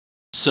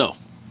So,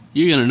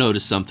 you're going to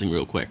notice something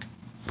real quick.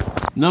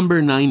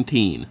 Number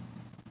 19,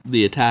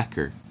 the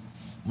attacker,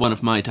 one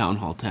of my Town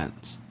Hall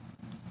 10s,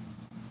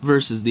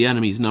 versus the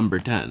enemy's number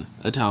 10,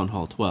 a Town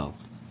Hall 12.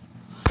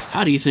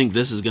 How do you think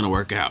this is going to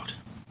work out?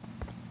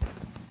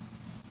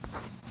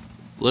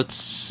 Let's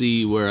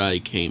see where I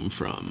came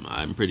from.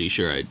 I'm pretty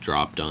sure I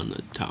dropped on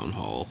the Town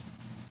Hall.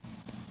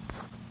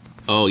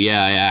 Oh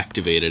yeah, I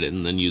activated it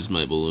and then used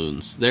my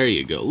balloons. There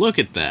you go. Look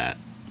at that.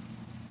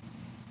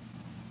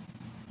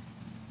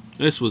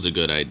 This was a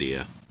good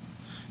idea.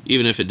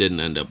 Even if it didn't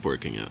end up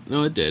working out.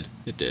 No, it did.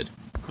 It did.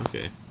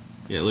 Okay.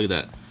 Yeah, look at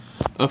that.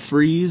 A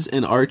freeze,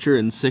 an archer,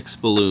 and 6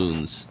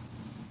 balloons.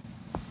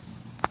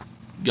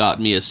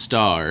 Got me a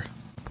star.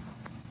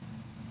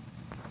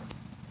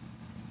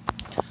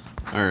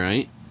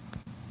 Alright.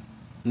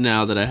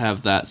 Now that I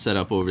have that set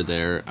up over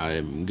there,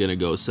 I'm gonna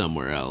go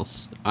somewhere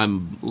else.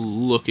 I'm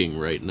looking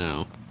right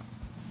now.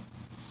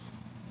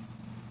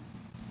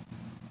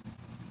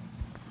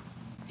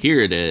 Here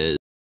it is.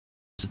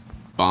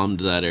 Bombed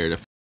that air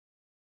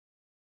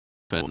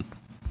defense.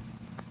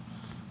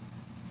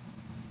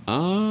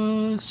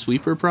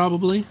 Sweeper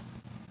probably?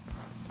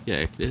 Yeah,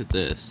 I could hit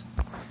this.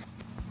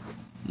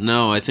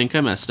 No, I think I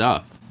messed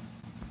up.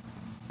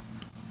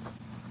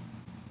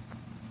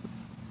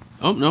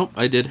 Oh, no,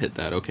 I did hit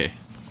that, okay.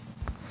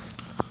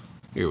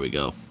 Here we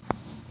go.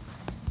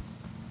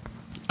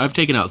 I've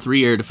taken out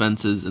 3 air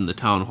defenses in the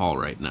Town Hall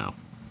right now.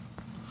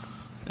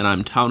 And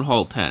I'm Town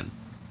Hall 10.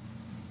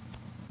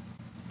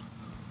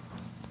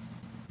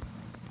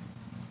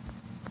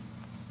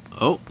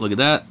 Oh, look at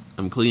that.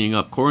 I'm cleaning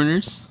up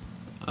corners.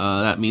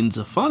 That means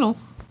a funnel.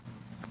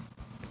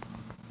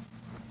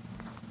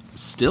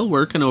 Still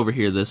working over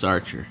here, this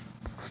archer.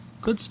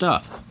 Good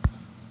stuff.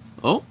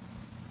 Oh.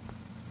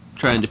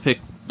 Trying to pick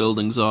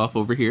buildings off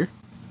over here.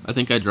 I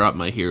think I dropped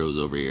my heroes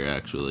over here,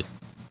 actually.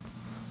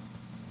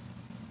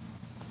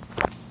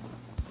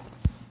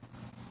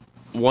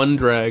 1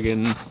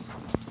 dragon,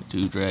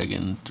 2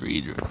 dragon, 3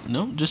 dragon.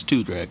 No, just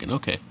 2 dragon,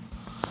 okay.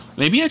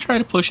 Maybe I try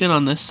to push in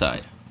on this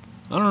side.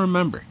 I don't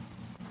remember.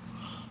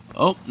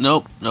 Oh,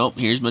 nope, nope,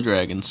 here's my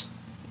dragons.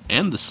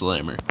 And the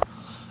slammer.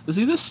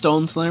 See, this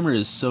stone slammer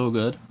is so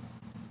good.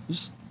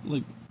 Just,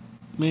 like,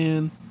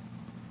 man.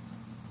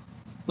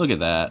 Look at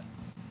that.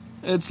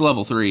 It's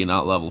level 3,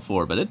 not level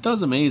 4, but it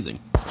does amazing.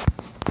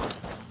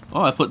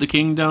 Oh, I put the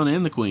king down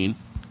and the queen.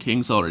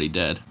 King's already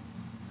dead.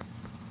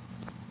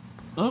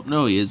 Oh,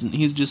 no, he isn't.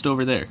 He's just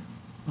over there.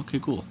 Okay,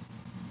 cool.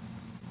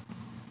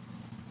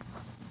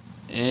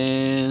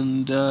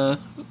 And,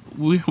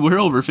 we're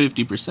over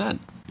 50%,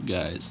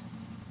 guys.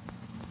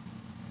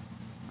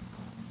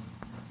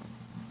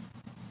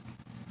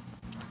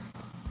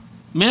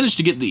 Managed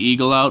to get the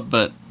eagle out,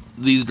 but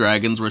these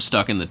dragons were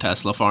stuck in the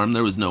Tesla farm.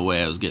 There was no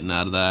way I was getting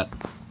out of that.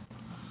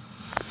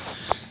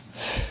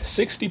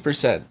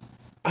 60%.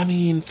 I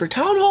mean, for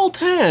Town Hall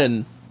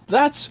 10,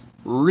 that's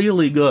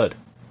really good.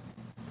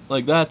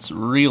 Like, that's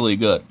really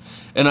good.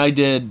 And I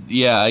did,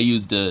 yeah, I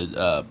used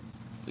a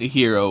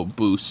hero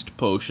boost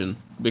potion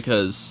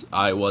because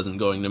I wasn't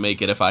going to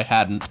make it if I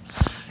hadn't.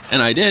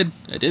 And I did.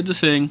 I did the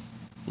thing.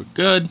 We're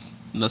good.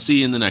 And I'll see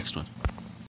you in the next one.